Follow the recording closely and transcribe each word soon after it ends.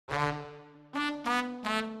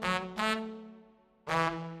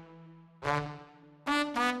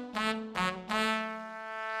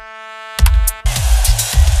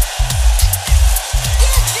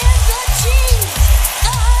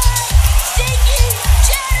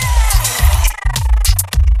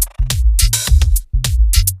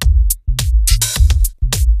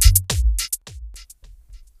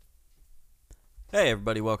Hey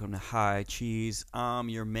everybody, welcome to High Cheese. I'm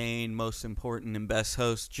your main, most important, and best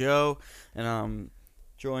host, Joe, and I'm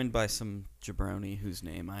joined by some jabroni whose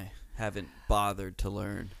name I haven't bothered to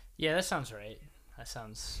learn. Yeah, that sounds right. That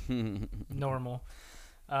sounds normal.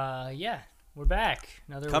 Yeah, we're back.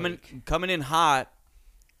 Another coming week. coming in hot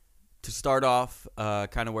to start off,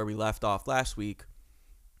 kind of where we left off last week.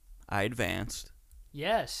 I advanced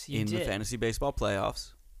Yes, you in did. the fantasy baseball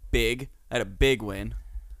playoffs. I had a big win.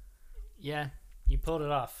 Yeah, you pulled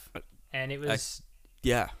it off, and it was.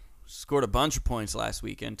 Yeah, scored a bunch of points last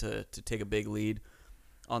weekend to take a big lead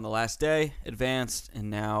on the last day, advanced, and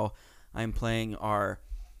now I'm playing our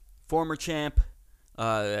former champ,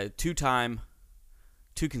 two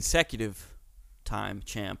consecutive time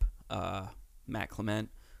champ, Matt Clement,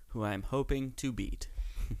 who I'm hoping to beat.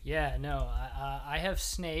 Yeah, no, I have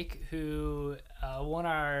Snake, who won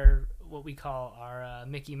our what we call our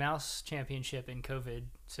Mickey Mouse Championship in COVID,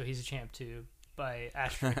 so he's a champ too by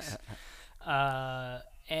asterisks.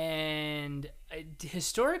 And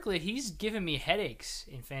historically, he's given me headaches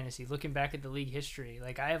in fantasy. Looking back at the league history,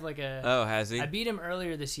 like I have like a. Oh, has he? I beat him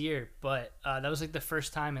earlier this year, but that was like the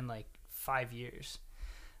first time in like 5 years.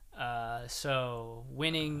 So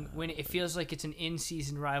winning, it feels like it's an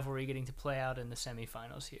in-season rivalry getting to play out in the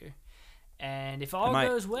semifinals here, and if all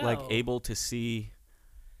goes well, like able to see.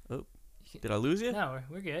 Oh, did I lose you? No,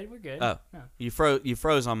 we're good. We're good. Oh, No. you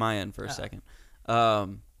froze on my end for a second.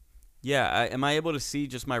 Yeah, am I able to see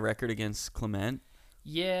just my record against Clement?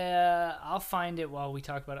 Yeah, I'll find it while we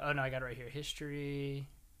talk about it. Oh no, I got it right here. History.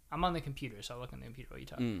 I'm on the computer, so I'll look on the computer while you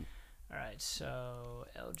talk. All right, so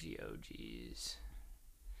LGOGs.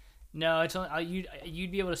 No, it's only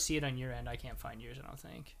you'd be able to see it on your end. I can't find yours, I don't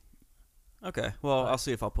think. Okay, well, I'll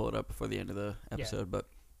see if I'll pull it up before the end of the episode, Yeah. but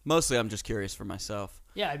mostly I'm just curious for myself.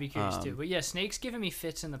 Yeah, I'd be curious too. But yeah, Snake's given me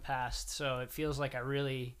fits in the past, so it feels like I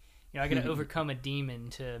really, I got to overcome a demon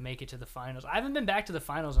to make it to the finals. I haven't been back to the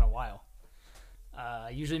finals in a while.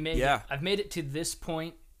 I usually I've made it to this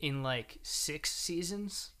point in like 6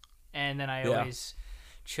 seasons, and then I always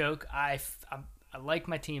choke. I like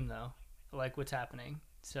my team though. I like what's happening.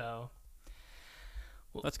 So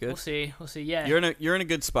That's good. We'll see. Yeah, You're in a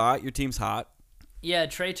good spot. Your team's hot. Yeah,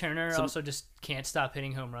 Trey Turner also just can't stop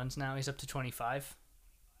hitting home runs now. He's up to 25.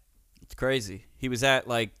 It's crazy. He was at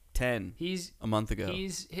like 10 a month ago.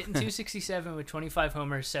 He's hitting 267 with 25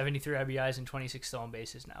 homers, 73 RBIs, and 26 stolen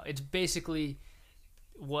bases now. It's basically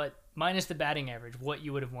what, minus the batting average, what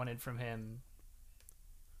you would have wanted from him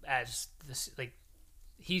as this, like,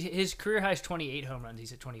 his career high is 28 home runs.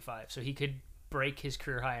 He's at 25. So he could break his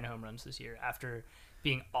career high in home runs this year after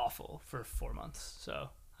being awful for 4 months. So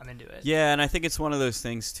I'm into it. Yeah, and I think it's one of those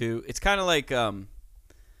things too. It's kind of like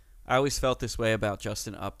I always felt this way about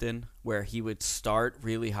Justin Upton, where he would start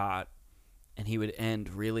really hot and he would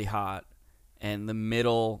end really hot, and the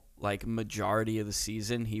middle, like, majority of the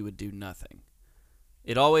season, he would do nothing.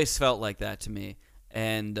 It always felt like that to me,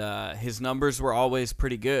 and his numbers were always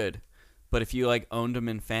pretty good, but if you like owned him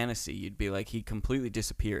in fantasy, you'd be like, he completely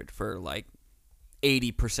disappeared for like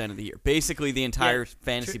 80% of the year. Basically, the entire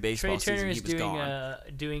fantasy baseball Trey Turner season, he was gone.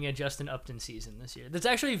 doing a Justin Upton season this year. That's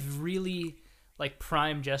actually really like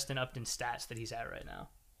prime Justin Upton stats that he's at right now.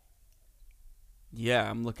 Yeah,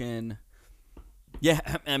 I'm looking. Yeah,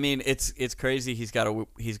 I mean it's crazy. He's got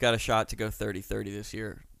a shot to go 30-30 this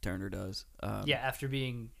year. Turner does. After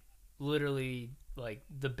being literally like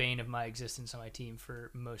the bane of my existence on my team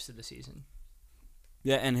for most of the season.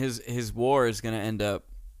 Yeah, and his WAR is going to end up.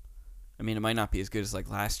 I mean, it might not be as good as like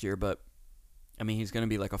last year, but I mean, he's going to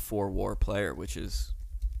be like a 4 WAR player, which is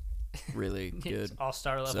really good.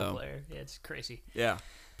 All-star level player. Yeah, it's crazy. Yeah.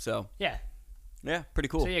 So. Yeah, pretty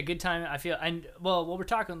cool. So yeah, good time. I feel. And well, while we're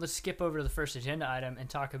talking, let's skip over to the first agenda item and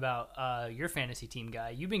talk about your fantasy team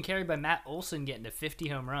guy. You've been carried by Matt Olson getting to 50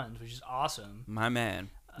 home runs, which is awesome. My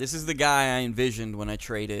man. This is the guy I envisioned when I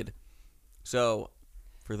traded. So,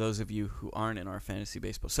 for those of you who aren't in our fantasy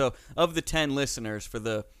baseball, so of the 10 listeners, for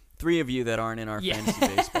the 3 of you that aren't in our fantasy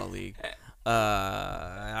baseball league,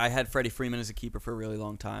 I had Freddie Freeman as a keeper for a really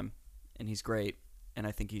long time, and he's great, and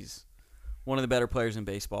I think he's one of the better players in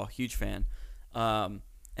baseball. Huge fan. And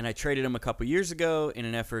I traded him a couple years ago in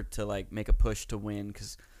an effort to like make a push to win,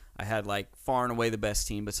 because I had like far and away the best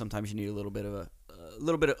team, but sometimes you need a little bit of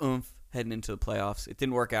oomph heading into the playoffs. It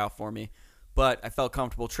didn't work out for me, but I felt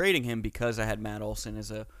comfortable trading him because I had Matt Olson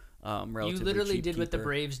as a relatively You literally cheap did what the keeper.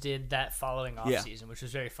 Braves did that following offseason, which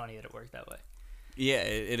was very funny that it worked that way. Yeah,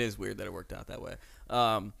 it is weird that it worked out that way.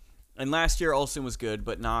 And last year Olson was good,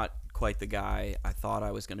 but not quite the guy I thought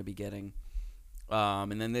I was going to be getting.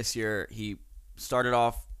 And then this year he started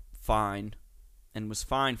off fine and was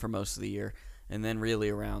fine for most of the year, and then really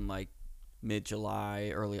around like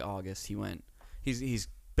mid-July, early August, he's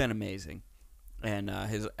been amazing. And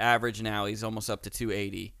his average now, he's almost up to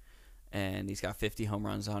 280, and he's got 50 home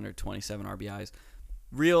runs, 127 RBIs.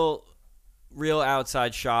 Real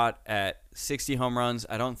outside shot at 60 home runs.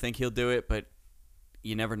 I don't think he'll do it, but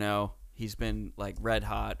you never know. He's been like red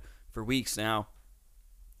hot for weeks now.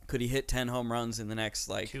 Could he hit 10 home runs in the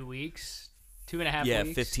next 2 weeks? 2.5 weeks? Yeah,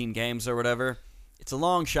 15 games or whatever. It's a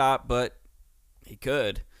long shot, but he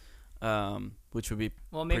could, which would be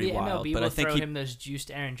well, maybe pretty wild. MLB But will I think throw him those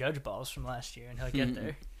juiced Aaron Judge balls from last year, and he'll get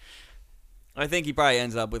there. I think he probably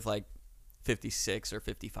ends up with 56 or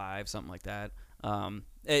 55, something like that,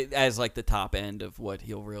 as the top end of what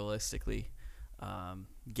he'll realistically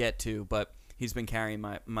get to. But he's been carrying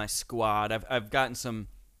my squad. I've gotten some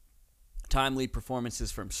timely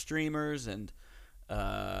performances from streamers, and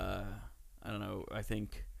I don't know. I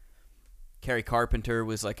think Kerry Carpenter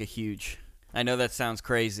was a huge. I know that sounds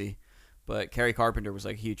crazy, but Kerry Carpenter was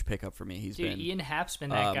a huge pickup for me. He's been Ian Happ's been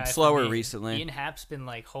that guy slower for me. recently. Ian Happ's been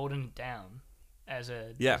holding it down as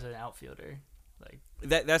an outfielder.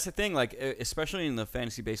 That's the thing. Especially in the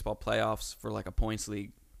fantasy baseball playoffs for a points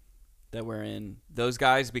league that we're in, those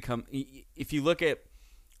guys become. If you look at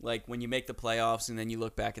when you make the playoffs and then you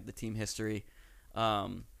look back at the team history.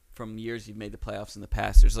 From years you've made the playoffs in the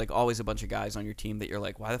past, there's always a bunch of guys on your team that you're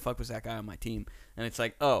why the fuck was that guy on my team? And it's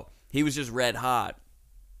oh, he was just red hot,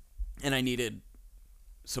 and I needed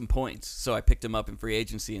some points, so I picked him up in free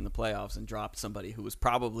agency in the playoffs and dropped somebody who was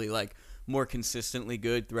probably more consistently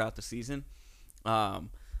good throughout the season.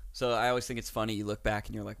 So I always think it's funny. You look back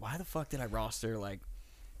and you're why the fuck did I roster I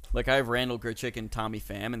have Randall Grichuk and Tommy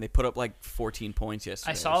Pham, and they put up 14 points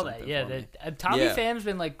yesterday. I saw that. Yeah, Tommy Pham's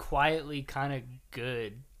been quietly kind of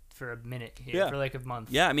good for a minute here, for a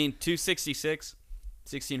month. Yeah, I mean 266,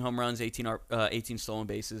 16 home runs, 18 stolen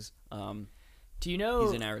bases. Do you know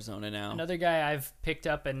he's in Arizona now? Another guy I've picked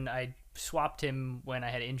up, and I swapped him when I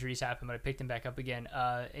had injuries happen, but I picked him back up again.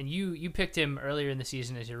 And you picked him earlier in the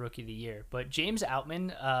season as your rookie of the year, but James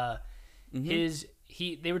Outman,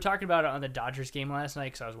 they were talking about it on the Dodgers game last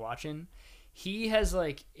night because I was watching. He has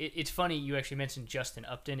it's funny you actually mentioned Justin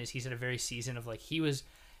Upton, is he's at a very season of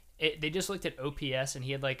they just looked at OPS, and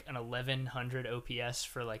he had an 1100 OPS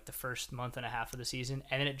for the first month and a half of the season,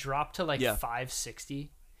 and then it dropped to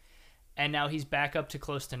 560, and now he's back up to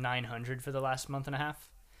close to 900 for the last month and a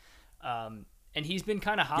half. And he's been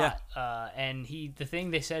kind of hot. Yeah. And the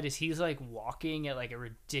thing they said is he's walking at a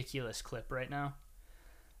ridiculous clip right now.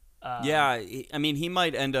 Yeah, I mean, he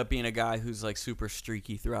might end up being a guy who's super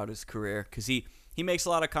streaky throughout his career because he makes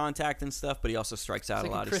a lot of contact and stuff, but he also strikes out a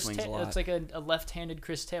lot. He swings a lot. It's a left-handed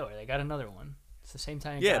Chris Taylor. They got another one. It's the same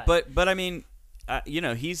time. Yeah, guy. but I mean,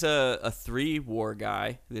 he's a 3-WAR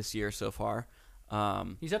guy this year so far.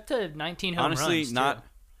 He's up to 19 home runs. Honestly, not.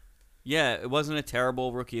 Yeah, it wasn't a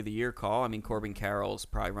terrible rookie of the year call. I mean, Corbin Carroll's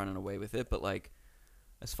probably running away with it, but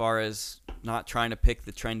as far as not trying to pick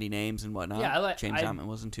the trendy names and whatnot, James Outman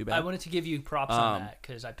wasn't too bad. I wanted to give you props on that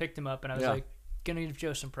because I picked him up and I was going to give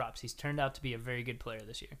Joe some props. He's turned out to be a very good player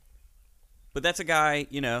this year. But that's a guy,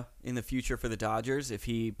 in the future for the Dodgers, if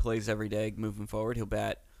he plays every day moving forward, he'll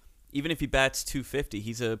bat. Even if he bats 250,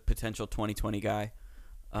 he's a potential 2020 guy.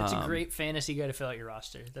 That's a great fantasy guy to fill out your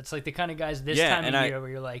roster. That's the kind of guys this time of year where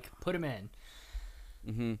you're put him in.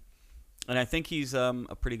 Mm-hmm. And I think he's a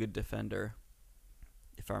pretty good defender,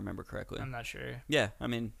 if I remember correctly. I'm not sure. Yeah, I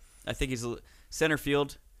mean, I think he's center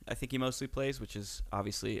field. I think he mostly plays, which is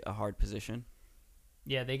obviously a hard position.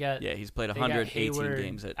 Yeah, they got. Yeah, he's played 118 Hayward,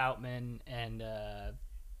 games at Outman and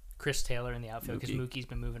Chris Taylor in the outfield because Mookie's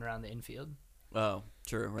been moving around the infield. Oh,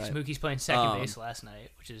 true, right. Mookie's playing second base last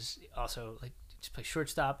night, which is also just plays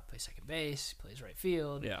shortstop, plays second base, plays right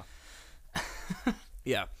field. Yeah.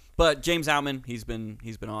 Yeah, but James Outman, he's been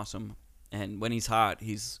awesome, and when he's hot,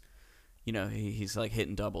 he's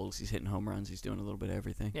hitting doubles, he's hitting home runs, he's doing a little bit of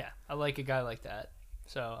everything. Yeah, I like a guy like that.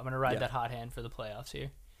 So I'm gonna ride that hot hand for the playoffs here.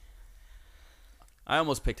 I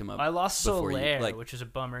almost picked him up. I lost Soler, which is a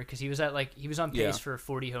bummer because he was on pace for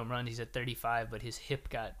 40 home runs. He's at 35, but his hip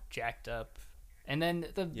got jacked up. And then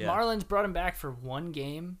the Marlins brought him back for one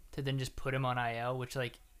game to then just put him on IL, which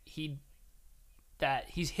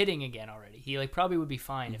he's hitting again already. He probably would be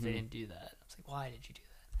fine if they didn't do that. I was why did you do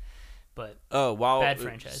that? But bad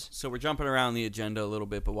franchise. So we're jumping around the agenda a little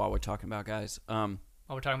bit, but while we're talking about guys, while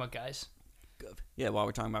we're talking about guys,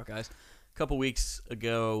 a couple weeks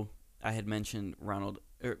ago, I had mentioned Ronald,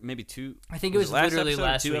 or maybe two. I think it was literally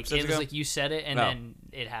last week. It was ago? You said it, and then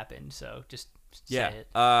it happened. So just say it.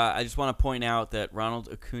 I just want to point out that Ronald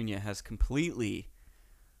Acuña has completely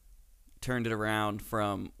turned it around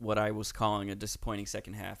from what I was calling a disappointing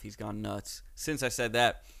second half. He's gone nuts since I said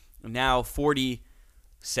that. Now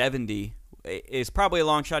 40-70 is probably a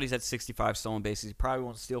long shot. He's at 65 stolen bases. He probably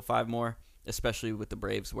won't steal 5 more, especially with the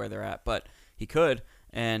Braves where they're at. But he could,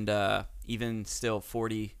 and even still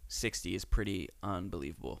 40-60 is pretty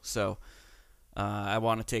unbelievable. So I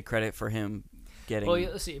want to take credit for him getting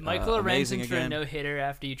let's see. Michael Lorenzen for a again. No-hitter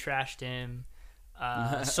after you trashed him.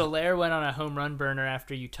 Soler went on a home run burner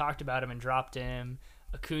after you talked about him and dropped him.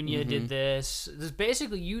 Acuña did this.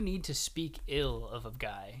 Basically, you need to speak ill of a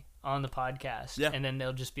guy on the podcast, and then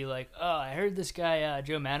they'll just be like, "Oh, I heard this guy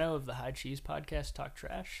Joe Mano of the High Cheese podcast talk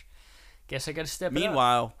trash. Guess I got to step it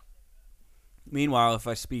up." Meanwhile, if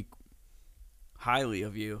I speak highly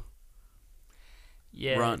of you,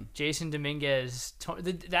 run. Jason Dominguez. When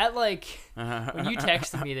you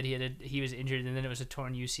texted me that he was injured and then it was a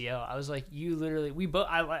torn UCL, I was like, you literally.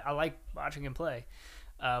 I like watching him play.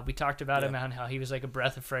 We talked about him and how he was like a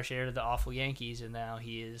breath of fresh air to the awful Yankees, and now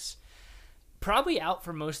he is probably out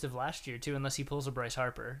for most of last year too, unless he pulls a Bryce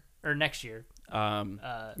Harper or next year.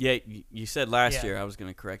 You said last year. I was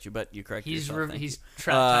going to correct you, but you corrected yourself. He's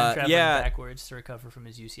time traveling backwards to recover from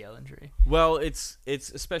his UCL injury. Well, it's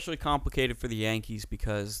especially complicated for the Yankees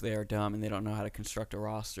because they are dumb and they don't know how to construct a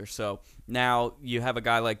roster. So now you have a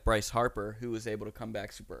guy like Bryce Harper who was able to come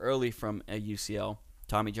back super early from a UCL,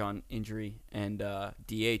 Tommy John injury, and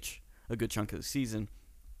DH a good chunk of the season.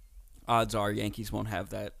 Odds are Yankees won't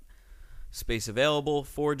have that space available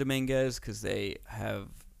for Dominguez because they have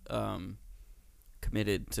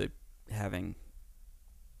committed to having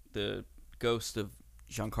the ghost of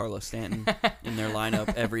Giancarlo Stanton in their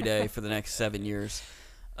lineup every day for the next 7 years.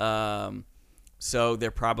 So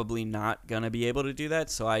they're probably not going to be able to do that.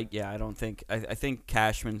 So I don't think – I think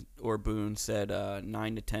Cashman or Boone said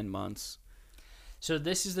 9 to 10 months. So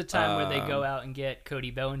this is the time where they go out and get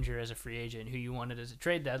Cody Bellinger as a free agent, who you wanted as a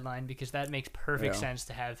trade deadline, because that makes perfect sense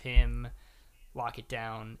to have him lock it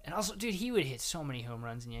down. And also, dude, he would hit so many home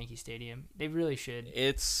runs in Yankee Stadium. They really should.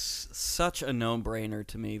 It's such a no-brainer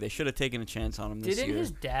to me. They should have taken a chance on him this year. Didn't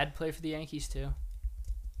his dad play for the Yankees too?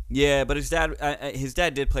 Yeah, but his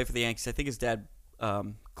dad did play for the Yankees. I think his dad,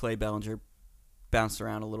 Clay Bellinger, bounced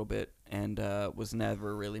around a little bit and was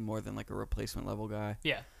never really more than like a replacement level guy.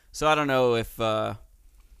 Yeah. So I don't know if the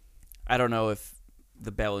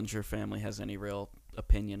Bellinger family has any real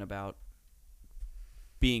opinion about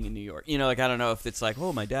being in New York. You know, like I don't know if it's like,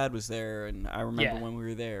 oh, my dad was there and I remember when we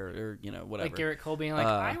were there, or you know, whatever. Like Garrett Cole being like,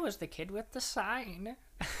 I was the kid with the sign.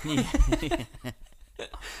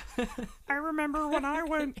 I remember when I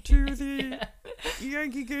went to the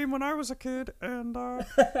Yankee game when I was a kid, and So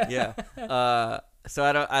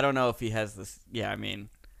I don't know if he has this. Yeah, I mean,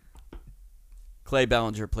 Clay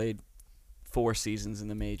Bellinger played 4 seasons in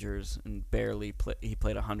the majors and he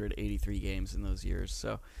played 183 games in those years.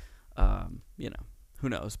 So, you know, who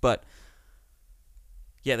knows? But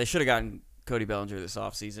yeah, they should have gotten Cody Bellinger this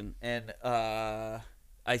offseason, and I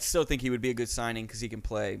still think he would be a good signing because he can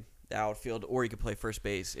play the outfield or he could play first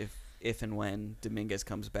base if and when Dominguez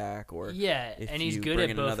comes back, or and he's good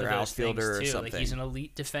at both of those things too. Or something. Like he's an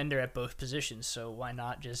elite defender at both positions, so why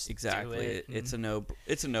not just do it? It's a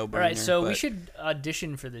no-brainer. All right, so we should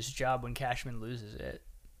audition for this job when Cashman loses it.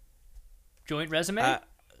 Joint resume?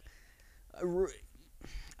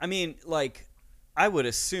 I mean, like, I would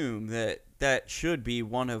assume that should be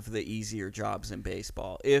one of the easier jobs in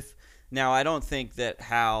baseball. Now, I don't think that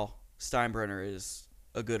Hal Steinbrenner is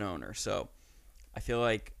a good owner, so I feel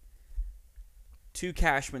like, to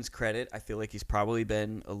Cashman's credit, I feel like he's probably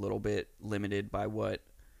been a little bit limited by what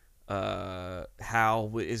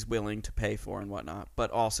Hal is willing to pay for and whatnot.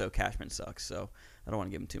 But also, Cashman sucks, so I don't want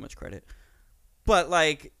to give him too much credit. But,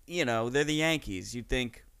 like, you know, they're the Yankees. You'd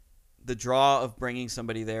think the draw of bringing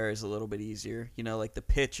somebody there is a little bit easier. You know, like, the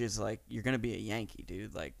pitch is like, you're going to be a Yankee,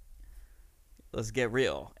 dude. Like, let's get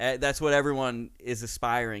real. That's what everyone is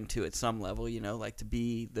aspiring to at some level, you know, like to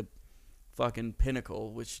be the fucking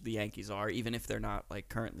pinnacle, which the Yankees are, even if they're not like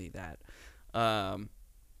currently that.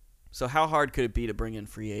 So how hard could it be to bring in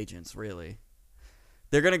free agents, really?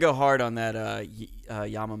 They're going to go hard on that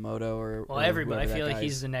Yamamoto or everybody. I feel like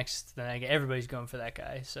he's the next. Everybody's going for that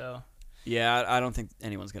guy, so. Yeah, I don't think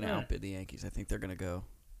anyone's going to outbid the Yankees. I think they're going to go.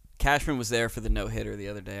 Cashman was there for the no-hitter the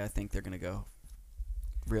other day. I think they're going to go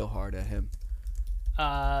real hard at him.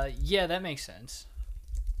 Yeah, that makes sense.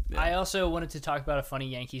 Yeah. I also wanted to talk about a funny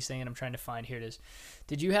Yankees thing, and I'm trying to find. Here it is.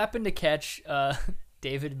 Did you happen to catch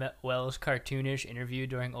David Wells' cartoonish interview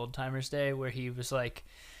during Old Timers Day, where he was like,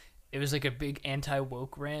 it was like a big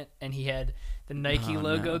anti-woke rant, and he had the Nike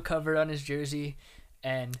logo covered on his jersey,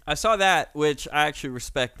 and I saw that, which I actually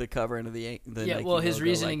respect the covering of the Nike well, his logo,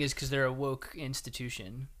 reasoning is because they're a woke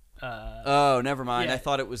institution. Oh, never mind. Yeah. I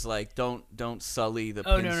thought it was like don't sully the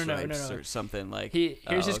Oh, pinstripes no. or something like.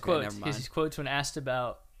 Here's his quotes. Never mind. Here's his quotes when asked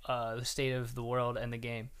about the state of the world and the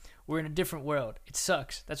game. We're in a different world. It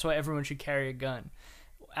sucks. That's why everyone should carry a gun.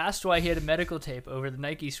 Asked why he had a medical tape over the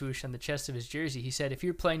Nike swoosh on the chest of his jersey, he said if he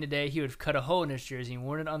were playing today, he would have cut a hole in his jersey and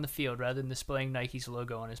worn it on the field rather than displaying Nike's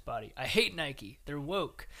logo on his body. I hate Nike. They're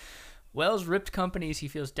woke. Wells ripped companies he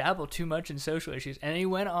feels dabble too much in social issues, and he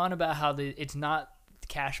went on about how it's not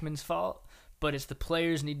Cashman's fault, but it's the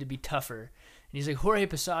players need to be tougher. And he's like, Jorge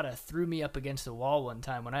Posada threw me up against the wall one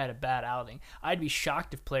time when I had a bad outing. I'd be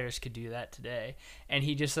shocked if players could do that today. And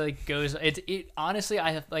he just like goes, it honestly,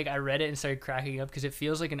 I read it and started cracking up because it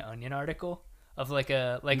feels like an Onion article of like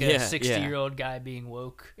a 60-year-old guy being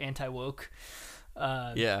woke, anti-woke.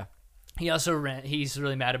 Yeah. He also he's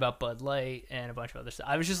really mad about Bud Light and a bunch of other stuff.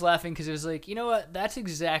 I was just laughing because it was like, you know what? That's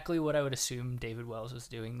exactly what I would assume David Wells was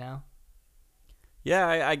doing now. Yeah,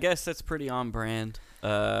 I guess that's pretty on brand.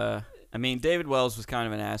 I mean, David Wells was kind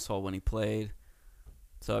of an asshole when he played,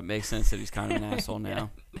 so it makes sense that he's kind of an asshole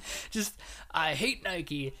now. Just, I hate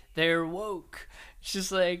Nike. They're woke. It's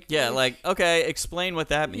just like... Yeah, like, okay, explain what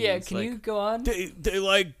that means. Yeah, can like, you go on? They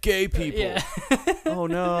like gay people. Yeah. Oh,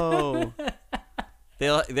 no.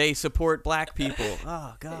 They support black people.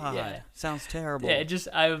 Oh, God. Yeah. Sounds terrible. Yeah, it just,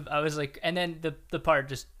 I was like... And then the part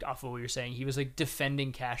just off of what you were saying, he was like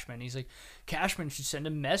defending Cashman. He's like, Cashman should send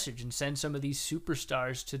a message and send some of these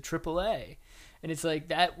superstars to AAA. And it's like,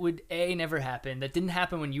 that would, never happen. That didn't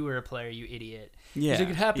happen when you were a player, you idiot. Yeah. He's like,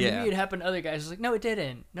 it happened to me, it happened to other guys. I was like, no, it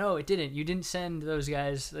didn't. No, it didn't. You didn't send those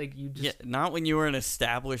guys. Like, you just... Yeah, not when you were an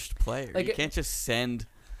established player. Like, you can't just send...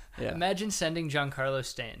 Yeah. Imagine sending Giancarlo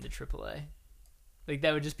Stanton to AAA. Like,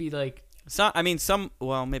 that would just be like...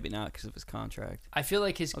 Well, maybe not because of his contract. I feel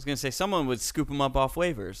like I was going to say someone would scoop him up off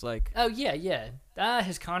waivers. Like, oh, yeah.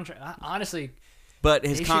 His contract... honestly... But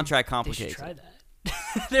his contract complicates it. They should try that.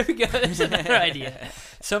 There we go. That's another idea.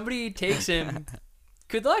 Somebody takes him.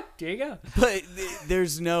 Good luck. There you go. But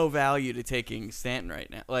there's no value to taking Stanton right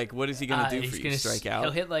now. Like, what is he going to do for you? Strike out?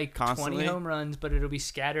 He'll hit like constantly? 20 home runs, but it'll be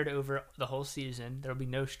scattered over the whole season. There'll be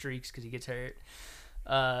no streaks because he gets hurt.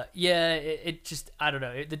 It just, I don't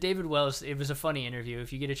know. The David Wells, it was a funny interview.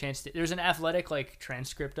 If you get a chance to, there's an Athletic like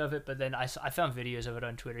transcript of it, but then I found videos of it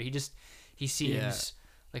on Twitter. He seems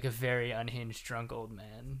like a very unhinged drunk old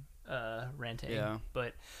man ranting. Yeah.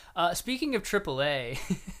 But speaking of AAA,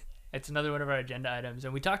 it's another one of our agenda items,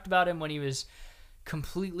 and we talked about him when he was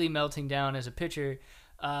completely melting down as a pitcher.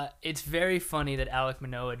 It's very funny that Alek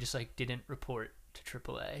Manoah just like didn't report to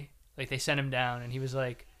AAA. Like they sent him down, and he was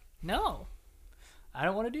like, "No, I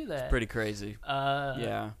don't want to do that." It's pretty crazy.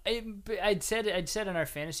 Yeah. I'd said in our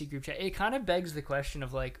fantasy group chat, it kind of begs the question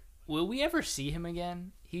of like, will we ever see him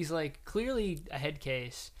again? He's like clearly a head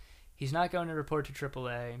case. He's not going to report to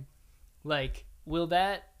AAA. Like, will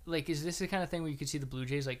that, like, is this the kind of thing where you could see the Blue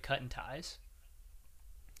Jays like cutting ties?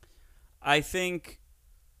 I think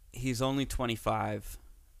he's only 25,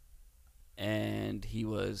 and he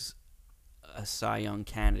was a Cy Young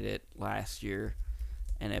candidate last year,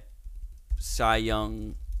 and a Cy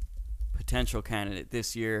Young potential candidate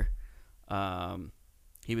this year.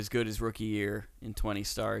 He was good his rookie year in 20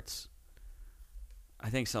 starts.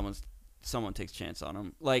 I think someone takes a chance on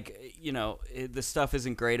him. Like, you know, the stuff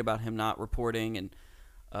isn't great about him not reporting and,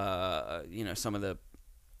 you know, some of the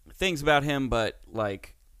things about him, but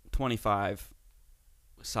like 25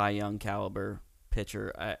 Cy Young caliber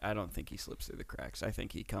pitcher, I don't think he slips through the cracks. I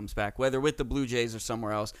think he comes back, whether with the Blue Jays or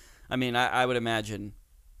somewhere else. I mean, I would imagine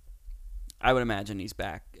he's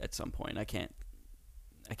back at some point. I can't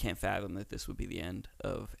fathom that this would be the end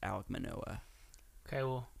of Alek Manoah. Okay,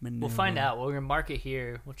 well, we'll find out. We're going to mark it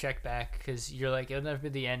here. We'll check back because you're like, it'll never be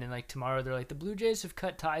the end. And like tomorrow, they're like, the Blue Jays have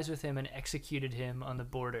cut ties with him and executed him on the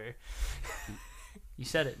border. You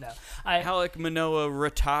said it now. Alek Manoah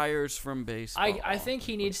retires from baseball. I think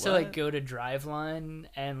he needs to like go to Driveline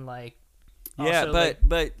and like, yeah, also,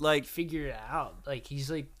 but like figure it out. Like he's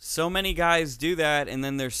like, so many guys do that, and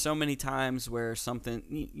then there's so many times where something,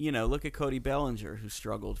 you know, look at Cody Bellinger, who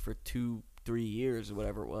struggled for 2-3 years or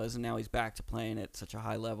whatever it was, and now he's back to playing at such a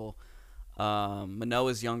high level.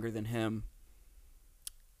 Manoah's younger than him.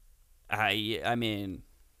 I mean,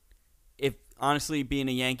 if honestly, being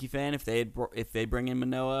a Yankee fan, if they bring in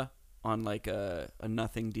Manoah on like a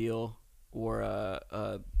nothing deal or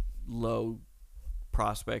a low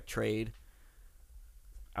prospect trade,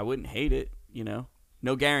 I wouldn't hate it. You know,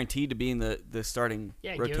 no guarantee to be in the starting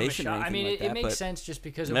rotation. Or anything, I mean, like it makes sense just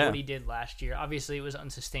because of what he did last year. Obviously, it was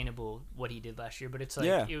unsustainable what he did last year, but it's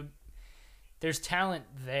like there's talent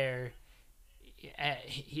there.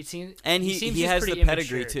 He seems, and he has the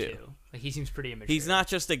pedigree too. Like, he seems pretty immature. He's not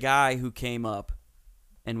just a guy who came up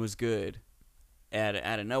and was good out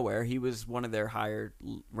of nowhere. He was one of their higher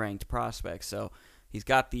ranked prospects. So he's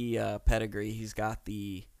got the pedigree. He's got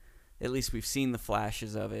the. At least we've seen the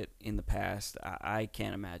flashes of it in the past. I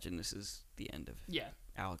can't imagine this is the end of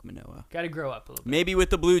Alek Manoah. Got to grow up a little bit. Maybe with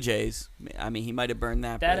the Blue Jays. I mean, he might have burned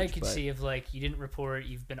that That bridge, I could see of, like, you didn't report,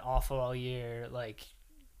 you've been awful all year. Like,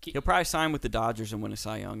 he'll probably sign with the Dodgers and win a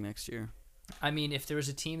Cy Young next year. I mean, if there was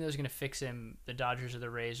a team that was going to fix him, the Dodgers or the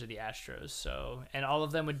Rays or the Astros. So, and all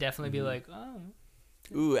of them would definitely be like, oh.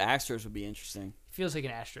 Ooh, Astros would be interesting. Feels like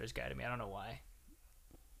an Astros guy to me. I don't know why.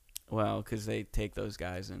 Well, because they take those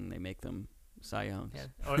guys and they make them Cy Youngs.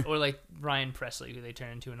 Yeah. Or like Ryan Presley, who they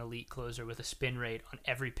turn into an elite closer with a spin rate on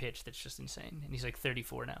every pitch that's just insane. And he's like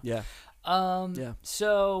 34 now. Yeah. Yeah.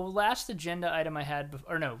 So last agenda item I had,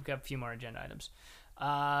 got a few more agenda items.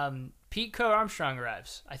 Pete Crow Armstrong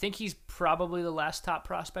arrives. I think he's probably the last top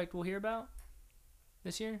prospect we'll hear about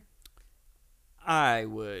this year. I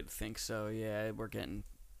would think so, yeah. We're getting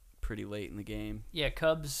pretty late in the game. Yeah,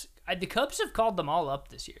 Cubs. The Cubs have called them all up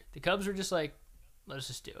this year. The Cubs were just like, let's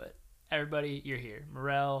just do it. Everybody, you're here.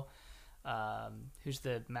 Morel, who's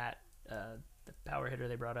the the power hitter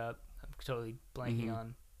they brought up. I'm totally blanking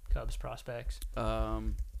on Cubs prospects.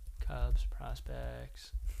 Cubs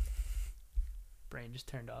prospects. Brain just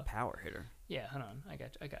turned off. Power hitter. Yeah, hold on. I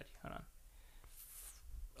got you. Hold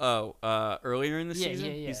on. Oh, earlier in the season?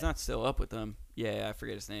 Yeah. He's not still up with them. Yeah, I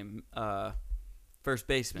forget his name. First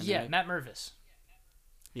baseman. Yeah, right? Matt Mervis.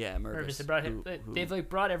 Yeah, Mervis. They brought him. They've like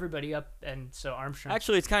brought everybody up, and so Armstrong.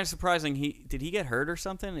 Actually, it's kind of surprising. Did he get hurt or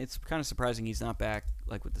something? It's kind of surprising he's not back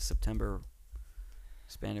like with the September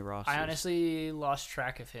expanded roster. I honestly lost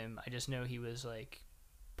track of him. I just know he was like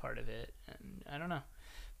part of it, and I don't know.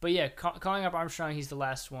 But yeah, calling up Armstrong, he's the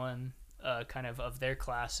last one, kind of their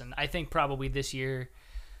class, and I think probably this year,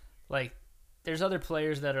 like, there's other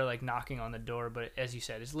players that are like knocking on the door, but as you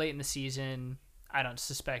said, it's late in the season. I don't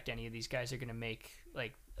suspect any of these guys are going to make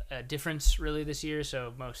like a difference really this year.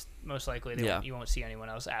 So most likely you won't see anyone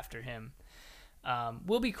else after him.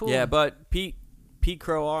 Will be cool. Yeah, but Pete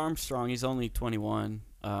Crow Armstrong, he's only 21.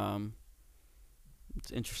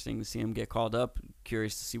 It's interesting to see him get called up.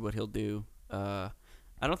 Curious to see what he'll do. I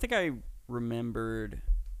don't think I remembered.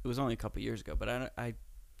 It was only a couple years ago, but I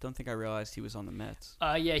don't think I realized he was on the Mets.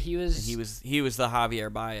 Yeah, he was. And he was the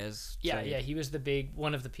Javier Baez. Yeah, trade. yeah, he was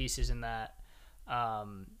one of the pieces in that.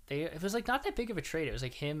 It was like not that big of a trade. It was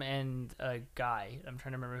like him and a guy. I'm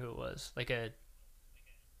trying to remember who it was.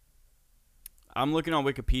 I'm looking on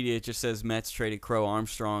Wikipedia. It just says Mets traded Crow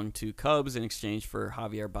Armstrong to Cubs in exchange for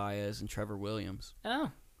Javier Baez and Trevor Williams.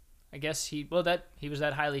 Oh, I guess he was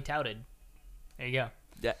that highly touted. There you go.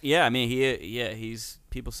 Yeah. I mean, he's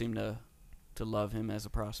people seem to love him as a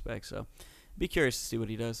prospect. So, be curious to see what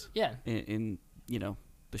he does. Yeah. In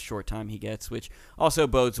the short time he gets, which also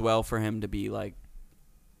bodes well for him to be like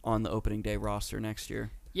on the opening day roster next year.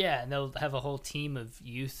 Yeah, and they'll have a whole team of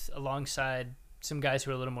youth alongside some guys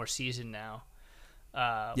who are a little more seasoned now,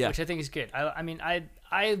 which I think is good.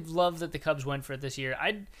 I love that the Cubs went for it this year.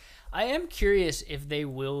 I am curious if they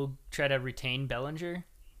will try to retain Bellinger,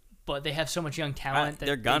 but they have so much young talent that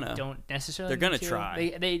they don't necessarily. They're gonna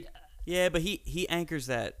try. Yeah, but he anchors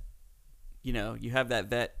that. You have that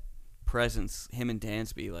vet presence, him and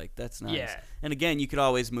Dansby, like that's nice. Yeah. And again, you could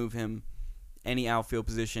always move him any outfield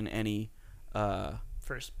position, any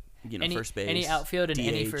first base, any outfield and DH.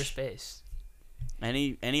 any first base.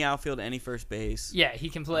 Any outfield, any first base. Yeah, he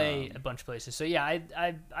can play a bunch of places. So yeah,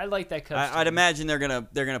 I like that Cubs. I'd imagine they're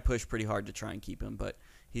gonna push pretty hard to try and keep him, but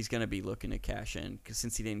he's gonna be looking to cash in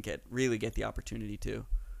since he didn't really get the opportunity to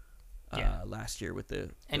last year with the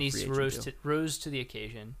and he's rose to the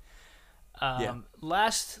occasion. Yeah.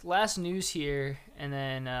 Last news here, and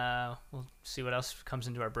then we'll see what else comes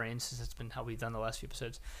into our brains since that's been how we've done the last few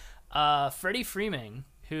episodes. Freddie Freeman,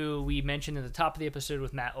 who we mentioned at the top of the episode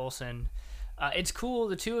with Matt Olson. It's cool.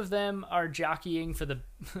 The two of them are jockeying for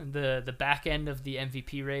the back end of the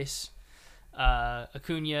MVP race.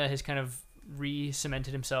 Acuña has kind of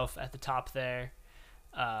re-cemented himself at the top there.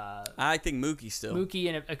 I think Mookie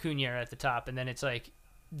and Acuña are at the top, and then it's like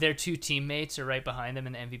their two teammates are right behind them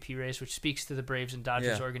in the MVP race, which speaks to the Braves and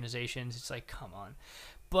Dodgers organizations. It's like, come on.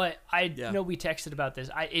 But I know we texted about this.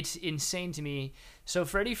 It's insane to me. So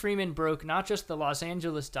Freddie Freeman broke not just the Los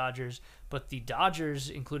Angeles Dodgers, but the Dodgers,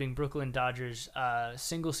 including Brooklyn Dodgers,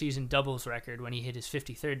 single-season doubles record when he hit his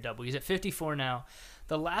 53rd double. He's at 54 now.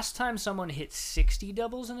 The last time someone hit 60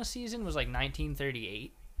 doubles in a season was like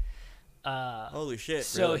 1938. Holy shit!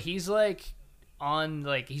 So really? he's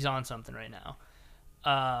he's on something right now.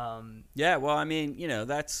 Yeah, well, I mean,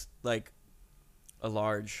 that's like a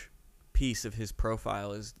large piece of his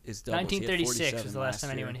profile is doubles. 1936 was the last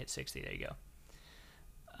time anyone hit 60. There you go.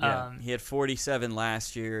 Yeah, he had 47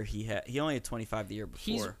 last year. He only had 25 the year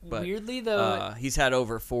before. But weirdly though, he's had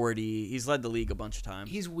over 40. He's led the league a bunch of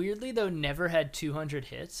times. He's weirdly though never had 200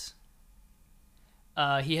 hits.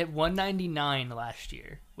 He had 199 last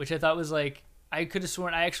year, which I thought was like, I could have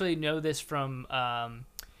sworn. I actually know this from.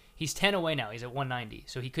 He's 10 away now. He's at 190,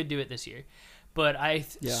 so he could do it this year. But I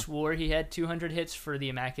swore he had 200 hits for the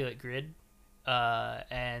Immaculate Grid,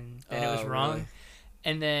 and it was wrong. Really?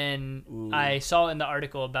 And then I saw in the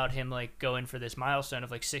article about him like going for this milestone of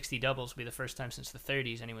like 60 doubles, will be the first time since the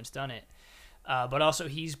 30s anyone's done it. But also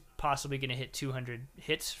he's possibly going to hit 200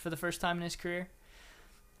 hits for the first time in his career.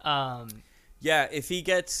 Yeah, if he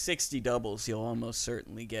gets 60 doubles, he'll almost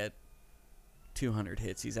certainly get 200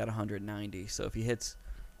 hits. He's at 190, so if he hits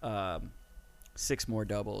 6 more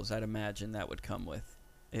doubles, I'd imagine that would come with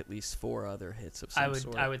at least 4 other hits of some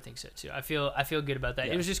sort. I would think so too. I feel good about that.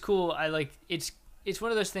 Yeah. It was just cool. It's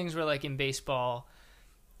one of those things where like in baseball,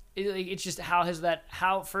 it's just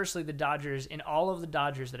how firstly the Dodgers, in all of the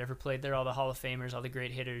Dodgers that ever played there, all the Hall of Famers, all the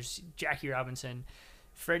great hitters, Jackie Robinson,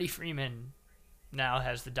 Freddie Freeman now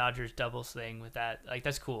has the Dodgers doubles thing with that. Like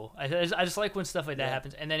that's cool. I just like when stuff like that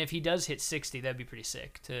happens. And then if he does hit 60, that'd be pretty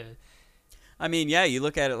sick to. I mean, yeah, you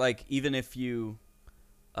look at it like even if you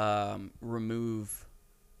remove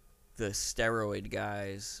the steroid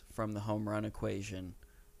guys from the home run equation,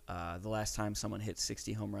 the last time someone hit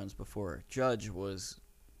 60 home runs before Judge was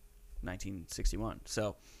 1961.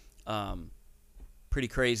 So pretty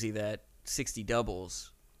crazy that 60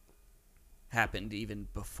 doubles happened even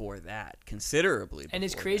before that, considerably before. And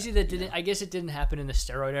it's crazy that I guess it didn't happen in the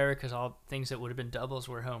steroid era because all things that would have been doubles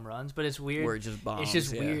were home runs. But it's weird. Were just bombs. It's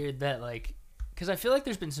just weird that like, because I feel like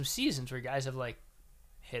there's been some seasons where guys have like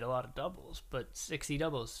hit a lot of doubles, but 60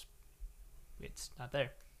 doubles, it's not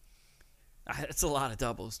there. It's a lot of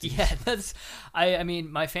doubles, dude. Yeah, I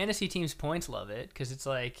mean, my fantasy team's points love it because it's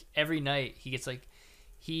like every night he gets like,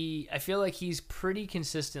 I feel like he's pretty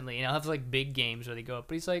consistently, and I'll have like big games where they go up,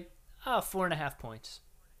 but he's like, 4.5 points.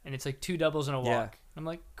 And it's like 2 doubles and a walk. Yeah. I'm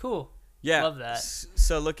like, cool. Yeah. Love that.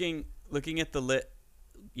 So looking at the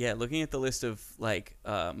list of like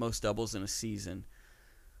most doubles in a season,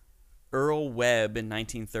 Earl Webb in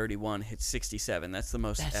 1931 hit 67. That's the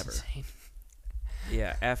most ever. Insane.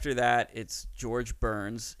 Yeah. After that, it's George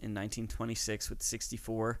Burns in 1926 with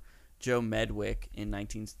 64, Joe Medwick in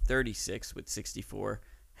 1936 with 64,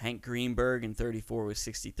 Hank Greenberg in 34 with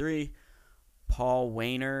 63, Paul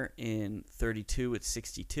Wainer in 32 with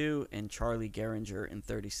 62, and Charlie Gehringer in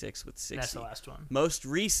 36 with 60. That's the last one. Most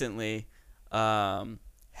recently, Helton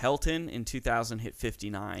in 2000 hit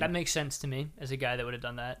 59. That makes sense to me as a guy that would have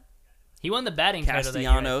done that. He won the batting title that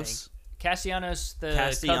year, I think. Castellanos, the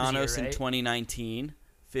Cubs year, right? in 2019,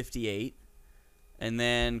 58. And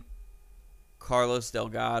then Carlos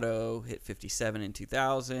Delgado hit 57 in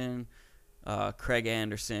 2000. Craig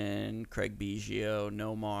Anderson, Craig Biggio,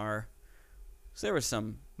 Nomar. So there was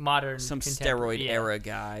some steroid era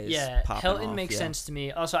guys. Yeah, popping Helton off, makes sense to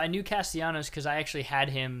me. Also, I knew Castellanos because I actually had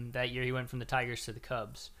him that year. He went from the Tigers to the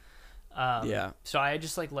Cubs. So I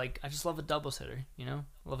just I just love a doubles hitter. You know,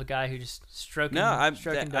 I love a guy who just stroking.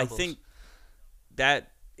 Stroking doubles. I think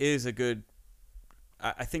that is a good.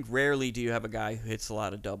 I think rarely do you have a guy who hits a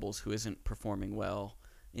lot of doubles who isn't performing well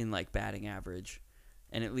in like batting average,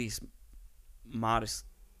 and at least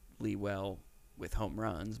modestly well with home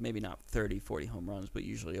runs. Maybe not 30, 40 home runs, but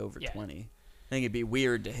usually over 20. I think it'd be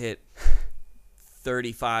weird to hit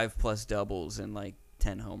 35 plus doubles and like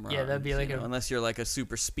 10 home runs. Yeah, that'd be like unless you're like a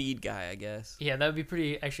super speed guy, I guess. Yeah, that would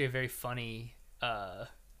be actually a very funny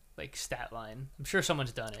like stat line. I'm sure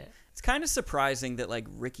someone's done it. It's kind of surprising that like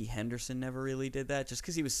Ricky Henderson never really did that, just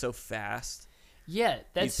because he was so fast. Yeah,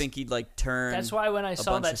 you think he'd like turn. That's why when I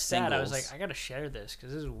saw that stat, singles. I was like, I gotta share this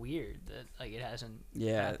because this is weird that like it hasn't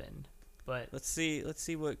happened. But let's see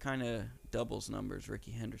what kind of doubles numbers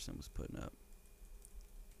Ricky Henderson was putting up.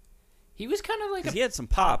 He was kind of like he had some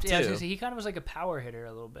pop too. Yeah, I was gonna say, he kind of was like a power hitter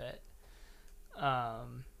a little bit.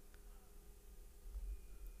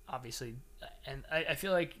 Obviously, and I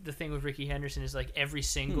feel like the thing with Ricky Henderson is like every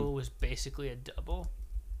single was basically a double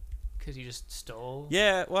because he just stole.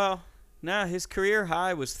 Yeah, well, his career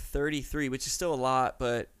high was 33, which is still a lot,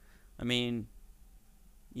 but I mean,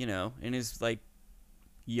 you know, in his like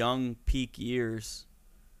young peak years,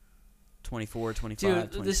 24, 25, dude,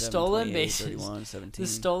 27, the stolen 28, bases, 31, 17. The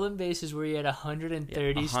stolen bases where he had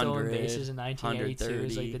 130 stolen bases in 1982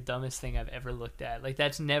 is like the dumbest thing I've ever looked at. Like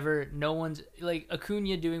that's never, no one's like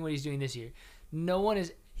Acuña doing what he's doing this year. No one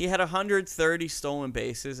is He had 130 stolen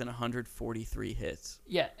bases and 143 hits.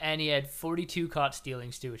 Yeah, and he had 42 caught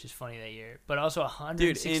stealings too, which is funny that year. But also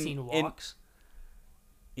 116 walks.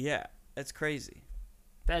 Yeah, that's crazy.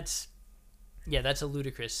 That's a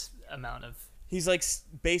ludicrous amount of. He's like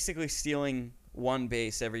basically stealing one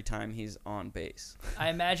base every time he's on base. I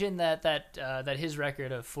imagine that his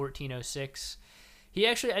record of 1406. He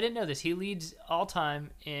actually, I didn't know this. He leads all time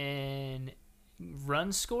in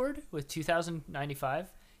runs scored with 2,095.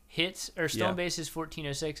 Hits or stolen bases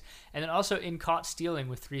 1406, and then also in caught stealing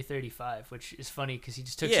with 335, which is funny because he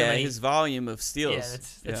just took so many. His volume of steals. Yeah,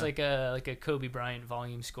 that's like a Kobe Bryant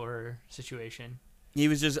volume scorer situation. He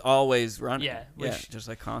was just always running. Yeah, just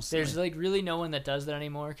like constantly. There's like really no one that does that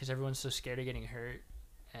anymore because everyone's so scared of getting hurt.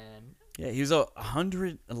 And yeah, he was a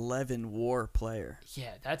 111 WAR player.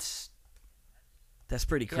 Yeah, that's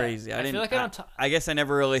pretty crazy. Yeah, I guess I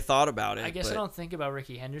never really thought about it. I guess I don't think about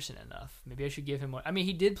Ricky Henderson enough. Maybe I should give him more. I mean,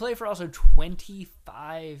 he did play for also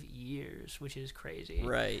 25 years, which is crazy.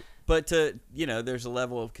 Right. But there's a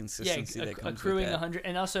level of consistency that comes accruing with that. 100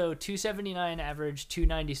 and also 279 average,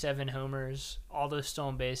 297 homers, all those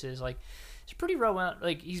stolen bases. Like, it's pretty well.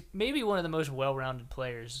 Like, he's maybe one of the most well-rounded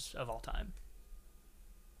players of all time.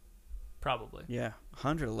 Probably. Yeah,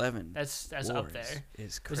 111. That's up there.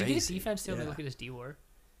 Is crazy. Was he good defense too? Let me look at his D-WAR.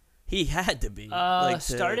 He had to be.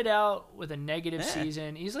 Started out with a negative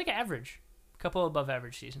season. He's like average, a couple above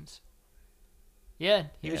average seasons. Yeah,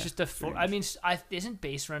 he was just a. I mean, isn't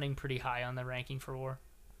base running pretty high on the ranking for WAR?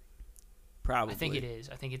 Probably. I think it is.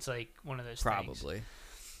 I think it's like one of those things. Probably.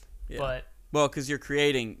 Yeah. But because you're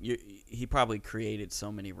creating. He probably created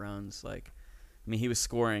so many runs. Like, I mean, he was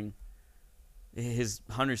scoring. His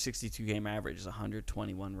 162 game average is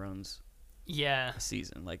 121 runs. Yeah. A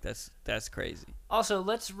season. Like, that's crazy. Also,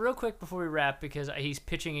 let's real quick before we wrap, because he's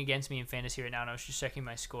pitching against me in fantasy right now, and I was just checking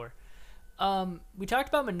my score. We talked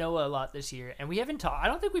about Manoah a lot this year, and we haven't I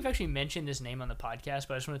don't think we've actually mentioned this name on the podcast,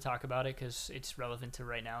 but I just want to talk about it because it's relevant to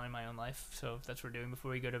right now in my own life. So that's what we're doing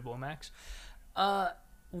before we go to Womax.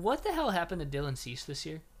 What the hell happened to Dylan Cease this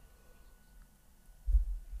year?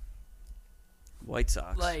 White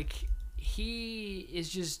Sox. Like, he is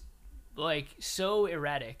just like so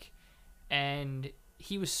erratic, and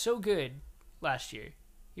he was so good last year.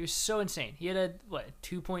 He was so insane. He had a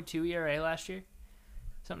 2.2 ERA last year,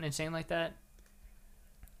 something insane like that.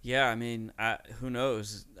 Yeah, I mean, who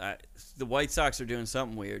knows? The White Sox are doing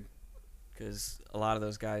something weird because a lot of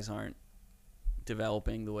those guys aren't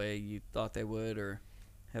developing the way you thought they would, or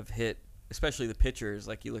have hit. Especially the pitchers.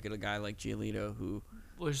 Like, you look at a guy like Giolito who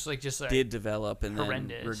was like did develop and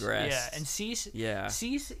horrendous. Then regressed. Yeah, and Cease. Yeah.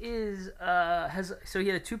 Cease is he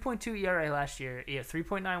had a 2.2 ERA last year. He had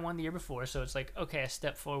 3.91 the year before. So it's like, okay, a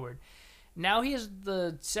step forward. Now he has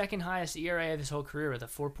the second highest ERA of his whole career with a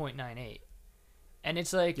 4.98, and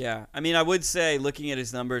it's like, yeah. I mean, I would say looking at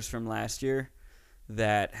his numbers from last year,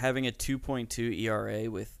 that having a 2.2 ERA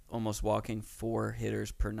with almost walking 4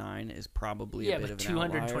 hitters per 9 is probably a bit of an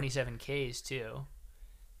outlier. 227 Ks too.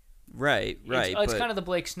 Right. It's kind of the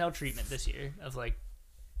Blake Snell treatment this year of like.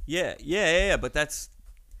 Yeah. But that's,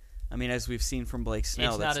 I mean, as we've seen from Blake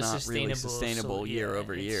Snell, that's not really sustainable year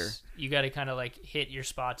over year. You got to kind of like hit your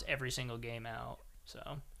spots every single game out. So.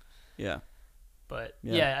 Yeah. But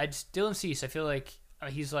yeah, Dylan Cease, I feel like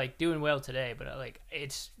he's like doing well today, but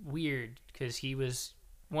it's weird because he was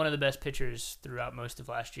one of the best pitchers throughout most of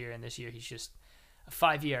last year, and this year he's just a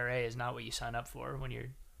 5 ERA is not what you sign up for when you're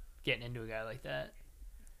getting into a guy like that.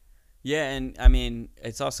 Yeah, and I mean,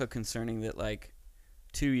 it's also concerning that like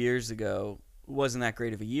 2 years ago wasn't that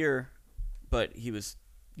great of a year, but he was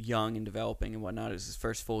young and developing and whatnot. It was his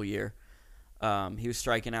first full year. He was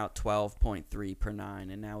striking out 12.3 per 9,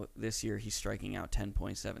 and now this year he's striking out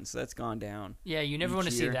 10.7. So that's gone down. Yeah, you never want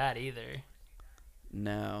to see that either.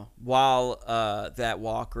 No. While that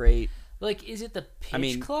walk rate, like, is it the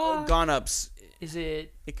pitch clock? Gone up. Is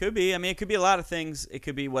it? It could be. I mean, it could be a lot of things. It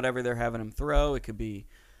could be whatever they're having him throw. It could be,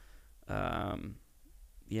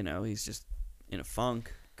 he's just in a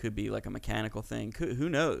funk. Could be like a mechanical thing. Who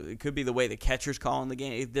knows? It could be the way the catcher's calling the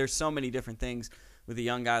game. There's so many different things with a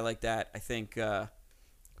young guy like that. I think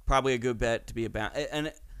probably a good bet to be about.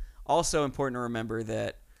 And also important to remember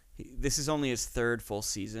that this is only his third full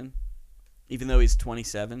season, even though he's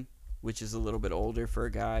 27, which is a little bit older for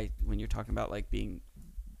a guy when you're talking about like being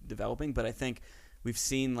developing. But I think we've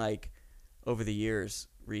seen like over the years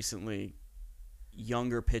recently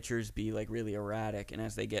younger pitchers be like really erratic, and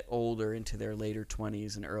as they get older into their later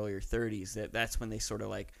 20s and earlier 30s, that's when they sort of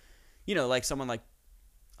like, like someone like,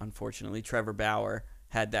 unfortunately, Trevor Bauer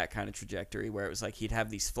had that kind of trajectory where it was like he'd have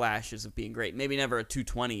these flashes of being great. Maybe never a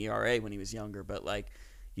 2.20 ERA when he was younger, but like,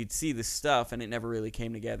 you'd see the stuff, and it never really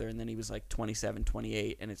came together. And then he was like 27,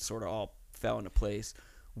 28, and it sort of all fell into place.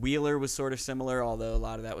 Wheeler was sort of similar, although a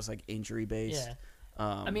lot of that was like injury based. Yeah.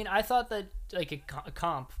 I mean, I thought that like a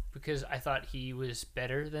comp, because I thought he was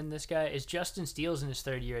better than this guy, is Justin Steele's in his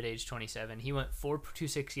third year at age 27. He went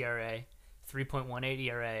 4.26 ERA, 3.18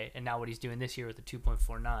 ERA, and now what he's doing this year with a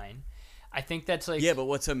 2.49. I think that's like yeah, but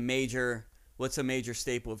what's a major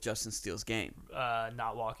staple of Justin Steele's game?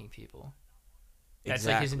 Not walking people. That's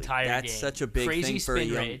exactly. like his entire game. That's such a big crazy thing for a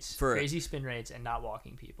spin young, rates, for crazy spin rates, and not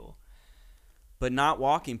walking people. But not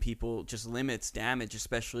walking people just limits damage,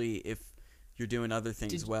 especially if you're doing other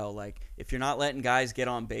things well. Like if you're not letting guys get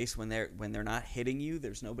on base when they're not hitting you,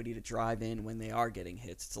 there's nobody to drive in when they are getting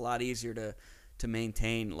hits. It's a lot easier to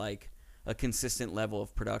maintain like a consistent level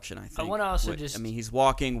of production, I think. I want to also I mean, he's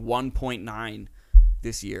walking 1.9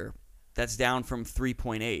 this year. That's down from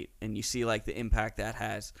 3.8, and you see like the impact that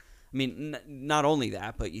has. I mean, not only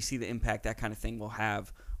that, but you see the impact that kind of thing will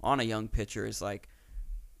have on a young pitcher is like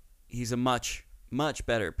he's a much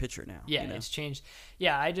better pitcher now. Yeah, you know? It's changed.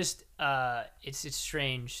 Yeah, I just it's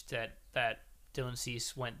strange that Dylan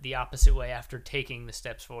Cease went the opposite way after taking the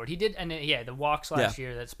steps forward. He did, and the walks last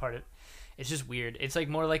year. That's part of. It's just weird. It's like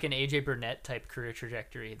more like an AJ Burnett type career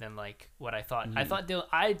trajectory than like what I thought. Mm-hmm.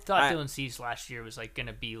 I thought Dylan Cease last year was like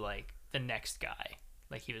gonna be like the next guy.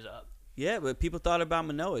 Like he was up. Yeah, but people thought about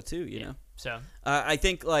Manoah too. You know. So I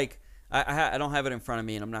think like I don't have it in front of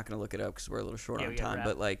me, and I'm not gonna look it up because we're a little short on time.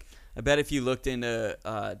 But like I bet if you looked into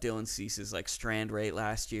Dylan Cease's like strand rate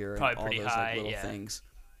last year and all those high, like little things,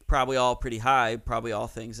 probably all pretty high. Probably all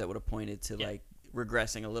things that would have pointed to like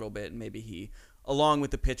regressing a little bit, and maybe he, along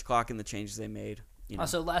with the pitch clock and the changes they made. You know,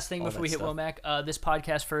 also, last thing before we hit Womack, this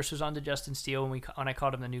podcast first was on to Justin Steele when I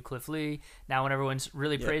called him the new Cliff Lee. Now when everyone's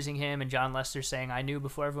really praising him and John Lester saying I knew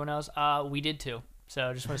before everyone else, we did too. So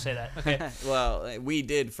I just want to say that. Okay. Well, we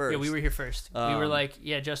did first. Yeah, we were here first. We were like,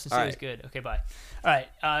 yeah, Justin Steele is good. Okay, bye. All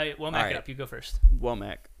right, Womack it up. You go first.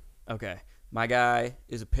 Womack. Okay. My guy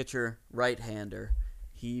is a pitcher, right-hander.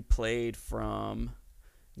 He played from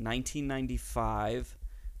 1995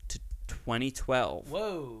 to 2012.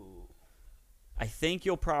 Whoa. I think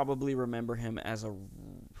you'll probably remember him as a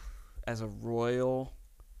Royal,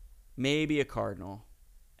 maybe a Cardinal,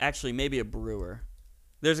 actually maybe a Brewer.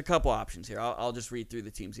 There's a couple options here. I'll just read through the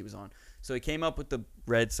teams he was on. So he came up with the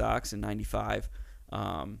Red Sox in '95.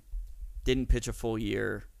 Didn't pitch a full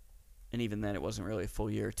year, and even then it wasn't really a full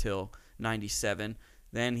year till '97.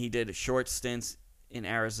 Then he did short stints in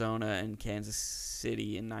Arizona and Kansas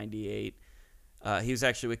City in '98. He was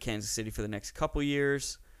actually with Kansas City for the next couple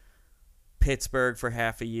years. Pittsburgh for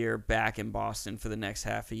half a year, back in Boston for the next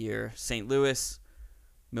half a year, St. Louis,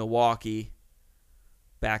 Milwaukee,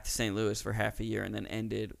 back to St. Louis for half a year, and then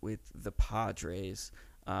ended with the Padres.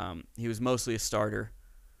 He was mostly a starter.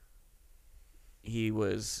 He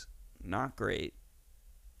was not great,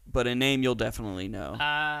 but a name you'll definitely know.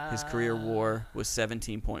 His career WAR was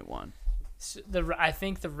 17.1. So I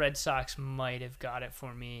think the Red Sox might have got it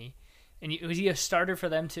for me. And was he a starter for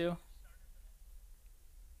them too?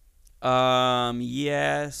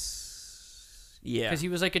 Yes. Yeah. Because he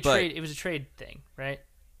was like a trade. It was a trade thing, right?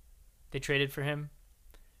 They traded for him.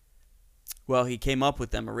 Well, he came up with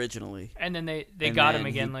them originally. And then they got him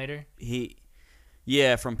again later.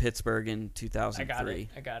 From Pittsburgh in 2003.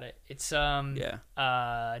 I got it. It's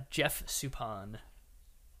Jeff Suppan.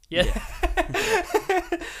 Yeah.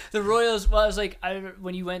 The Royals. Well, I was like,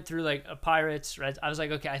 when you went through like a Pirates, Reds, I was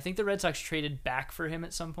like, okay, I think the Red Sox traded back for him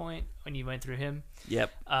at some point when you went through him.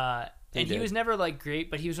 Yep. And he was never like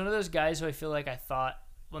great, but he was one of those guys who I feel like I thought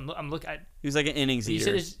when I'm looking at. He was like an innings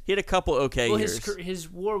eater. He had a couple years. His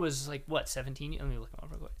WAR was like what 17. Let me look him up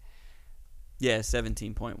real quick. Yeah,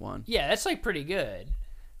 17.1. Yeah, that's like pretty good.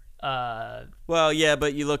 Well, yeah,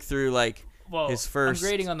 but you look through like. Well, his first I'm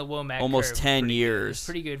grading on the Womack almost curve 10 years. It's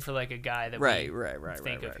pretty good for like a guy that we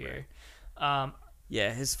think of here.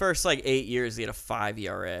 Yeah, his first like 8 years he had a 5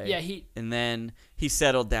 ERA. Yeah, and then he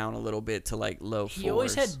settled down a little bit to like low fours. He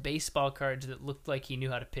always had baseball cards that looked like he knew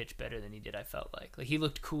how to pitch better than he did. I felt like he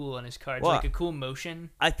looked cool on his cards, like a cool motion.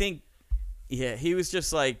 I think, yeah, he was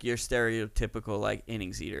just like your stereotypical like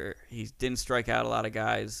innings eater. He didn't strike out a lot of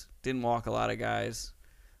guys, didn't walk a lot of guys,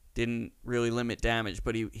 didn't really limit damage,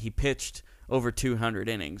 but he pitched over 200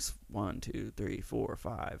 innings, 1, 2, 3, 4,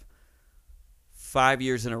 5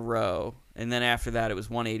 years in a row, and then after that it was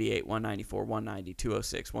 188, 194, 190,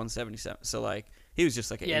 206, 177. So like he was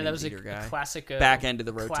just like an innings eater guy. A classico back end of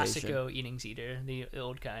the rotation. Classico innings eater, the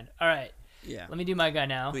old kind. All right, yeah. Let me do my guy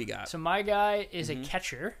now. Who you got? So my guy is a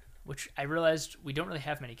catcher, which I realized we don't really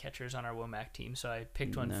have many catchers on our Womack team, so I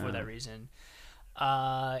picked one for that reason.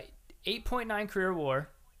 8.9 career WAR.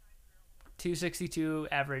 262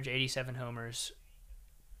 average, 87 homers.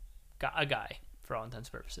 A guy, for all intents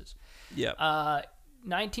and purposes. Yeah.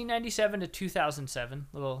 1997 to 2007,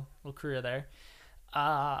 little career there.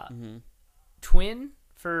 Mm-hmm. Twin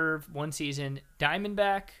for one season.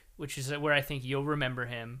 Diamondback, which is where I think you'll remember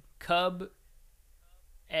him. Cub,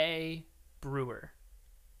 A, Brewer.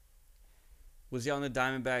 Was he on the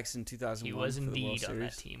Diamondbacks in 2001? He was for the World indeed on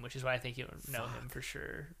that Series? team, which is why I think you'll know him for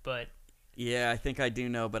sure. But Yeah, I think I do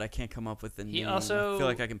know, but I can't come up with the name. he also I feel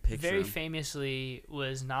like I can picture very him. famously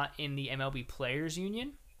was not in the MLB Players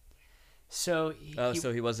Union. So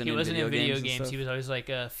so he wasn't in video games and games. stuff? He was always like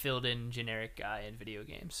a filled-in generic guy in video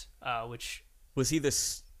games. Which Was he the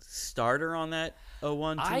starter on that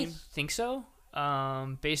 01 team? I think so.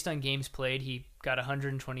 Based on games played, he got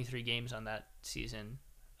 123 games on that season.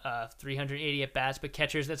 380 at bats, but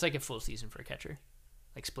catchers, that's like a full season for a catcher.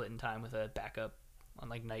 Like splitting time with a backup on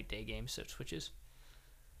like night day games, so it switches.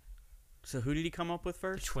 So who did he come up with The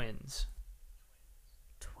first? Twins.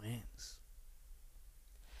 Twins.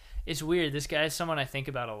 It's weird. This guy is someone I think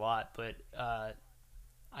about a lot, but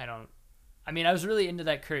I don't. I mean, I was really into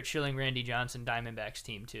that Kurt Schilling, Randy Johnson Diamondbacks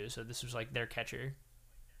team too. So this was like their catcher.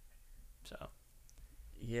 So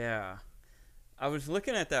Yeah. I was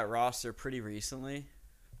looking at that roster pretty recently.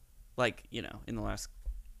 Like, in the last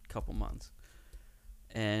couple months.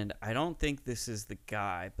 And I don't think this is the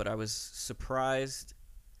guy, but I was surprised.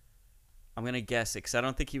 I'm going to guess it because I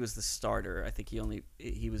don't think he was the starter. I think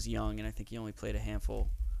he was young, and I think he only played a handful.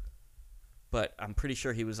 But I'm pretty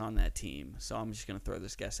sure he was on that team, so I'm just going to throw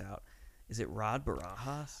this guess out. Is it Rod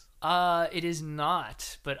Barajas? it is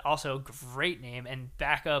not, but also great name. And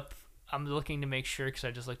backup, I'm looking to make sure because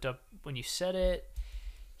I just looked up when you said it.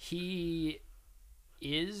 He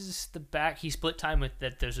is the back. He split time with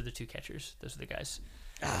that. Those are the two catchers. Those are the guys.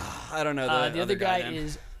 I don't know. The other guy then.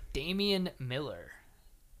 is Damian Miller.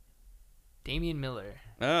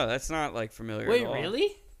 Oh, that's not like familiar. Wait, at all.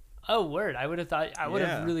 really? Oh, word. I would have thought. I would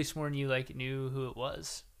Yeah. have really sworn you like knew who it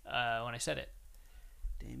was when I said it.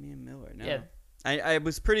 Damian Miller. No. Yeah. I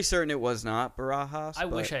was pretty certain it was not Barajas. I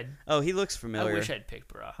wish I'd. Oh, he looks familiar. I wish I'd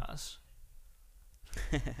picked Barajas.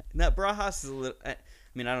 No, Barajas is a little. I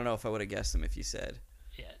mean, I don't know if I would have guessed him if you said.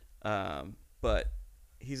 Yeah. But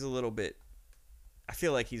he's a little bit. I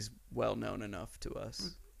feel like he's well known enough to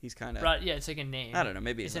us. He's kind of. Yeah, it's like a name. I don't know.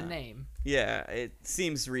 Maybe it's not. a name. Yeah, it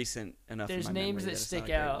seems recent enough. There's in my names memory that it's stick not a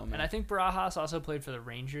great out, moment. and I think Barajas also played for the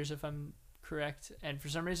Rangers, if I'm correct. And for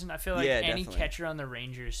some reason, I feel like Yeah, any definitely. catcher on the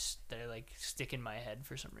Rangers, they like stick in my head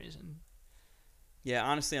for some reason. Yeah,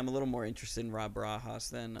 honestly, I'm a little more interested in Rob Barajas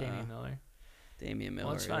than Damian Miller. Damian Miller.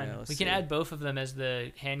 Well, it's fine. Yeah, We let's can see. add both of them as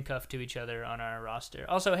the handcuff to each other on our roster.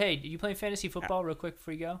 Also, hey, you play fantasy football real quick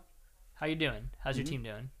before you go? How you doing? How's your team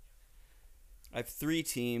doing? I have 3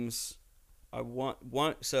 teams. I won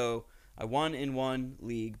one. So I won in one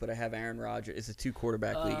league, but I have Aaron Rodgers. It's a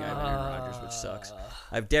 2-quarterback league. I have Aaron Rodgers, which sucks.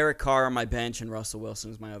 I have Derek Carr on my bench, and Russell Wilson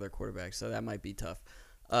is my other quarterback, so that might be tough.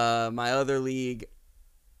 My other league.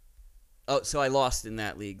 Oh, so I lost in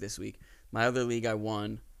that league this week. My other league I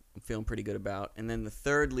won. I'm feeling pretty good about. And then the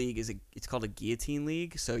third league it's called a guillotine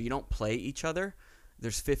league, so you don't play each other.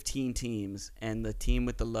 There's 15 teams, and the team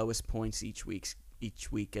with the lowest points each week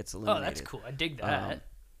gets eliminated. Oh, that's cool. I dig that.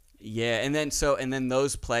 Yeah, and then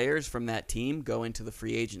those players from that team go into the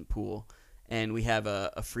free agent pool, and we have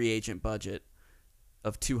a free agent budget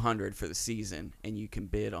of $200 for the season, and you can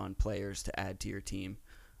bid on players to add to your team,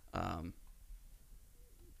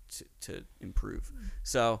 to improve.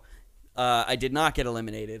 So I did not get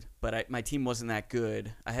eliminated, but my team wasn't that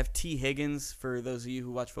good. I have T. Higgins, for those of you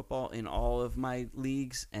who watch football, in all of my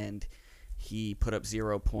leagues, and he put up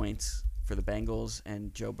 0 points for the Bengals,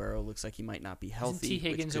 and Joe Burrow looks like he might not be healthy. T.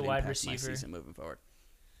 Higgins which could a wide impact my receiver? season moving forward.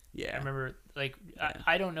 Yeah, I remember, like, Yeah.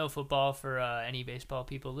 I don't know football for any baseball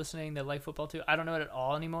people listening that like football too. I don't know it at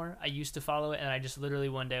all anymore. I used to follow it, and I just literally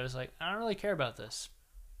one day was like, I don't really care about this,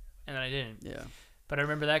 and then I didn't. Yeah. But I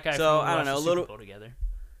remember that guy. So, from I don't the know, a Super little- Bowl together.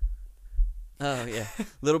 Oh yeah, a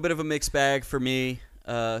little bit of a mixed bag for me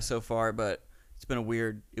so far, but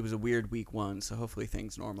it was a weird week 1, so hopefully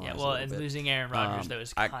things normalize. Yeah, a well, little and bit. losing Aaron Rodgers, that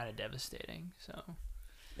was I- kind of devastating. So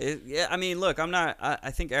Yeah, I mean, look,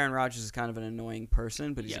 I think Aaron Rodgers is kind of an annoying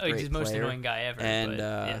person, but he's a great he's the most player. annoying guy ever. And,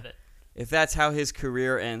 but, If that's how his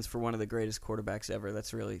career ends for one of the greatest quarterbacks ever,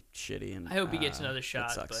 that's really shitty. And I hope he gets another that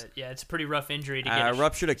shot. sucks. But yeah, it's a pretty rough injury to get.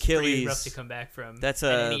 Ruptured It's pretty Achilles. rough to come back from. That's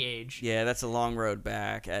at any age. Yeah, that's a long road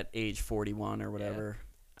back at age 41 or whatever.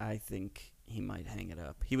 I think he might hang it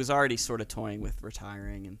up. He was already sort of toying with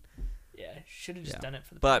retiring, and Yeah, should have just done it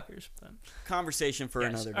for the But- Packers. But Conversation for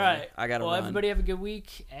another day. All right. I got to Well, run. everybody have a good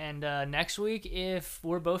week. And next week, if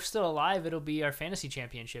we're both still alive, it'll be our fantasy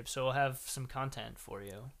championship. So we'll have some content for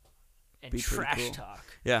you. And Be pretty trash cool. talk.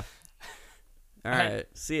 Yeah. All right.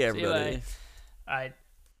 See you, everybody. All right.